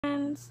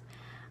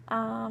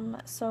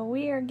So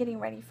we are getting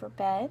ready for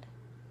bed.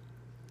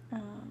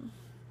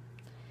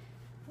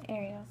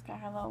 Ariel's got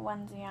her little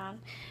onesie on.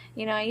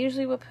 You know, I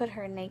usually would put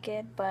her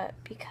naked, but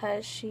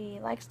because she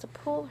likes to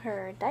pull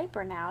her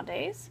diaper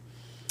nowadays,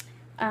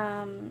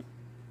 you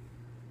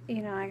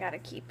know, I gotta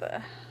keep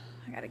a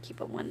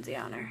onesie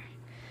on her.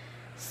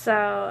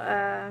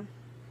 So,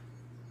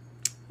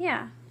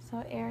 yeah.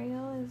 So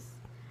Ariel is,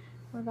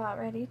 we're about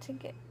ready to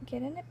get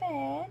into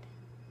bed.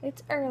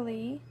 It's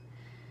early,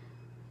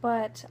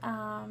 but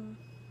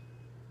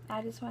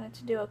I just wanted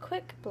to do a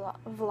quick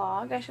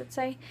vlog, I should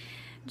say.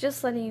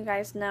 Just letting you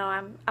guys know,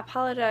 I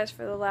apologize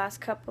for the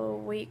last couple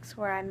of weeks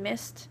where I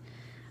missed,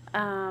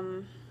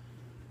 you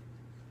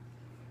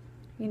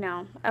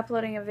know,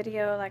 uploading a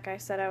video like I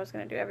said I was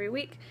going to do every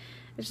week.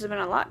 There's just been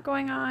a lot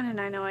going on,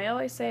 and I know I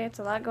always say it's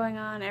a lot going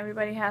on.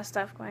 Everybody has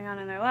stuff going on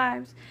in their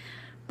lives,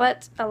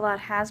 but a lot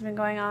has been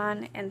going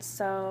on, and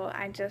so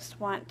I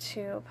just want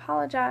to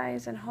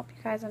apologize and hope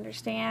you guys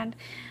understand,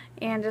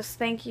 and just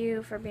thank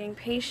you for being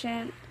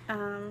patient.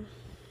 You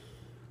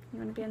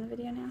want to be in the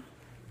video now?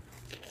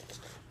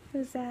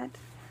 Who's that?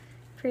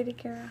 Pretty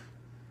girl.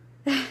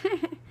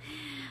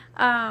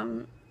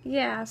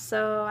 Yeah,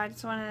 so I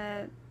just want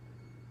to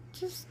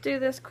just do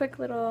this quick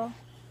little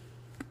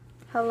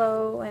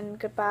hello and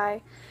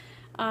goodbye.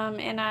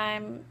 And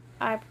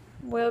I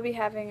will be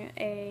having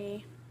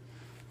a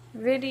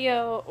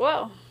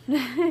video,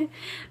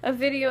 a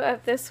video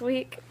of this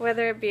week,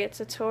 whether it be a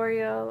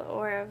tutorial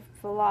or a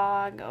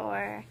vlog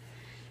or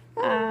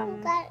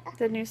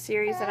the new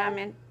series that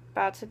I'm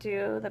about to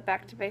do, the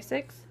Back to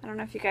Basics. I don't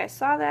know if you guys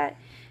saw that.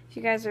 If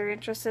you guys are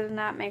interested in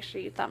that, make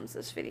sure you thumbs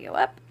this video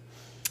up.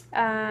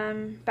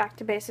 Back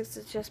to Basics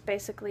is just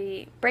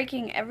basically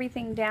breaking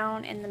everything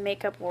down in the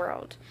makeup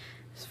world,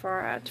 as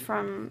far as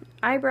from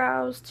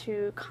eyebrows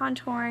to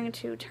contouring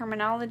to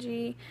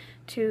terminology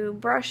to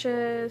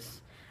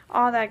brushes,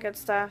 all that good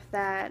stuff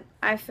that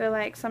I feel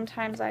like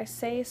sometimes I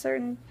say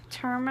certain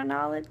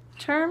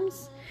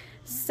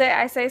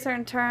I say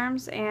certain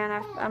terms,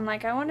 and I'm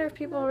like, I wonder if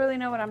people really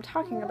know what I'm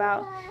talking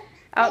about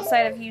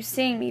outside of you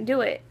seeing me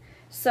do it.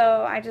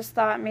 So I just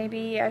thought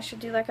maybe I should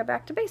do like a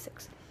Back to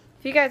Basics.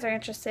 If you guys are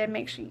interested,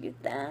 make sure you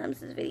thumbs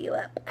this video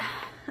up.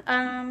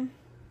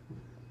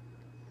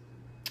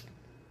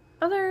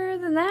 Other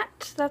than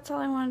that, that's all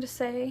I wanted to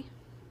say.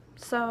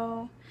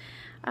 So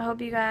I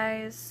hope you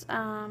guys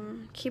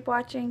keep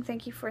watching.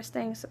 Thank you for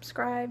staying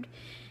subscribed,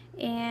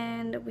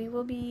 and we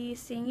will be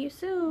seeing you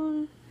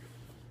soon.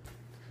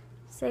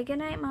 Say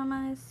goodnight,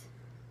 mamas.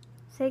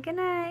 Say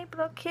goodnight.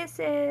 Blow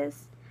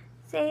kisses.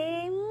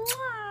 Say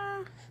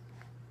mwah.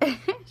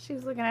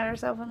 She's looking at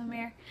herself in the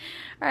mirror.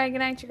 Alright, good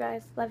night, you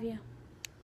guys. Love you.